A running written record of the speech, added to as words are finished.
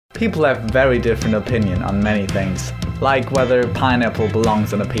people have very different opinion on many things, like whether pineapple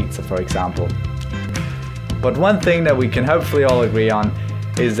belongs on a pizza, for example. But one thing that we can hopefully all agree on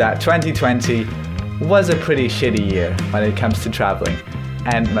is that 2020 was a pretty shitty year when it comes to traveling,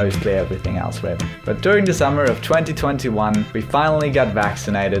 and mostly everything else really. But during the summer of 2021, we finally got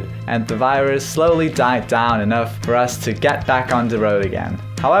vaccinated and the virus slowly died down enough for us to get back on the road again.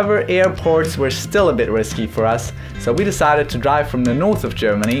 However, airports were still a bit risky for us, so we decided to drive from the north of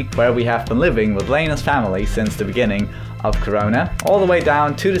Germany, where we have been living with Lena's family since the beginning of Corona, all the way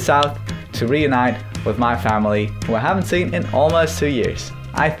down to the south to reunite with my family, who I haven't seen in almost 2 years.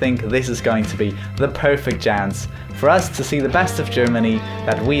 I think this is going to be the perfect chance for us to see the best of Germany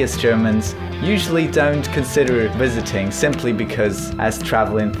that we as Germans usually don't consider visiting, simply because as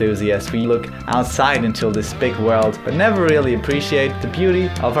travel enthusiasts we look outside into this big world but never really appreciate the beauty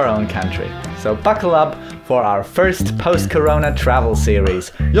of our own country. So buckle up for our first post-corona travel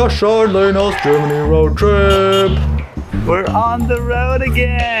series. Joscha and Lenas Germany road trip! We're on the road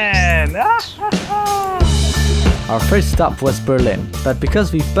again! Our first stop was Berlin, but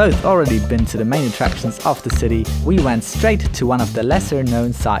because we've both already been to the main attractions of the city, we went straight to one of the lesser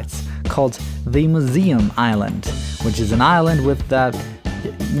known sites, called the Museum Island, which is an island with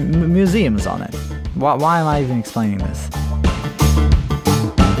museums on it. Why am I even explaining this?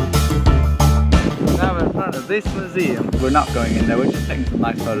 Now we're in front of this museum. We're not going in there, we're just taking some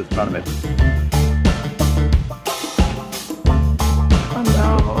nice photos in front of it. Oh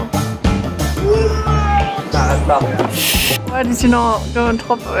no. Why did you not go on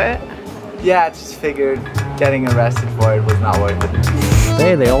top of it? Yeah, I just figured getting arrested for it was not worth it.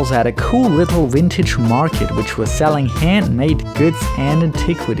 There they also had a cool little vintage market which was selling handmade goods and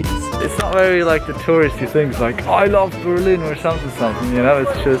antiquities. It's not very like the touristy things like I love Berlin or something, you know,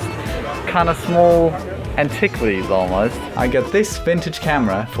 it's just kind of small antiquities almost. I got this vintage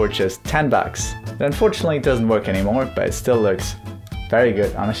camera for just 10 bucks. It unfortunately doesn't work anymore, but it still looks very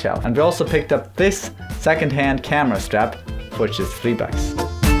good on a shelf. And we also picked up this second-hand camera strap for just 3 bucks.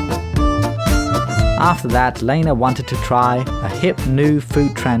 After that, Lena wanted to try a hip new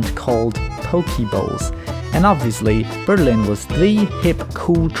food trend called poke bowls. And obviously, Berlin was the hip,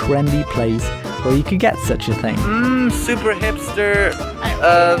 cool, trendy place where you could get such a thing. Super hipster.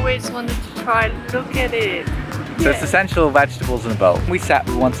 I always wanted to try. Look at it. So it's essential vegetables in a bowl. We said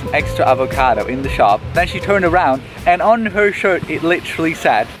we want some extra avocado in the shop. Then she turned around and on her shirt it literally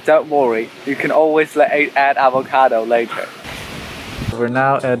said, don't worry, you can always add avocado later. We're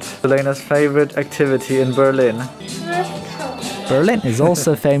now at Lena's favorite activity in Berlin. Berlin is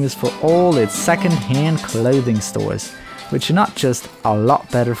also famous for all its second-hand clothing stores, which are not just a lot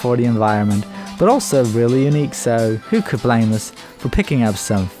better for the environment, but also really unique, so who could blame us for picking up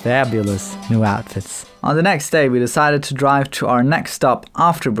some fabulous new outfits. On the next day we decided to drive to our next stop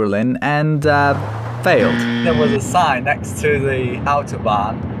after Berlin and failed. There was a sign next to the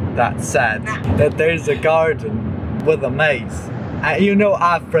Autobahn that said that there's a garden with a maze. And you know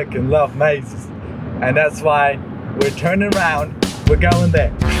I freaking love mazes. And that's why we're turning around, we're going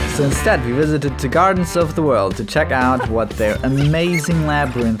there. So instead we visited the Gardens of the World to check out what their amazing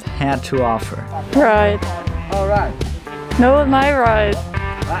labyrinth had to offer. Right. Alright. No, my ride.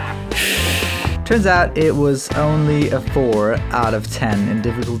 Turns out it was only a 4 out of 10 in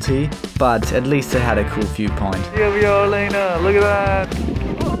difficulty, but at least it had a cool viewpoint. Here we are, Lena, look at that!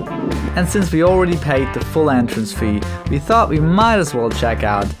 And since we already paid the full entrance fee, we thought we might as well check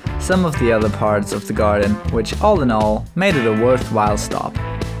out some of the other parts of the garden, which all in all made it a worthwhile stop.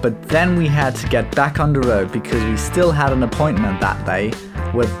 But then we had to get back on the road because we still had an appointment that day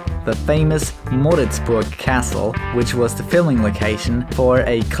with the famous Moritzburg Castle, which was the filming location for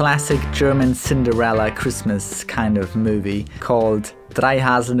a classic German Cinderella Christmas kind of movie called Drei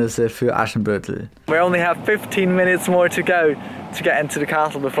Haselnüsse Für Aschenbrötel. We only have 15 minutes more to go to get into the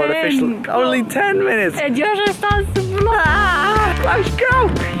castle before the official... Only 10 minutes! And Joscha starts to fly! Let's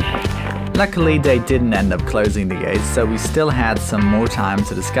go! Luckily they didn't end up closing the gates, so we still had some more time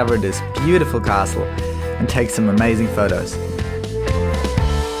to discover this beautiful castle and take some amazing photos.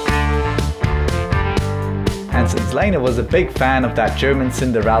 And since Lena was a big fan of that German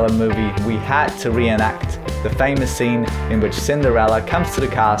Cinderella movie, we had to reenact the famous scene in which Cinderella comes to the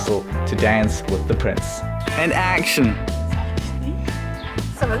castle to dance with the prince. And action!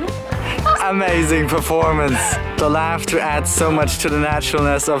 Amazing performance! The laughter adds so much to the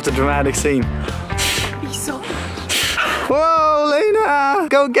naturalness of the dramatic scene. Whoa, Lena!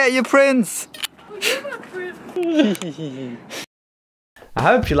 Go get your prince! I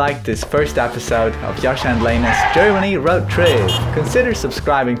hope you liked this first episode of Joscha and Lenas Germany road trip. Consider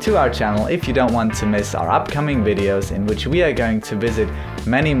subscribing to our channel if you don't want to miss our upcoming videos in which we are going to visit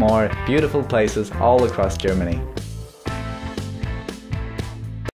many more beautiful places all across Germany.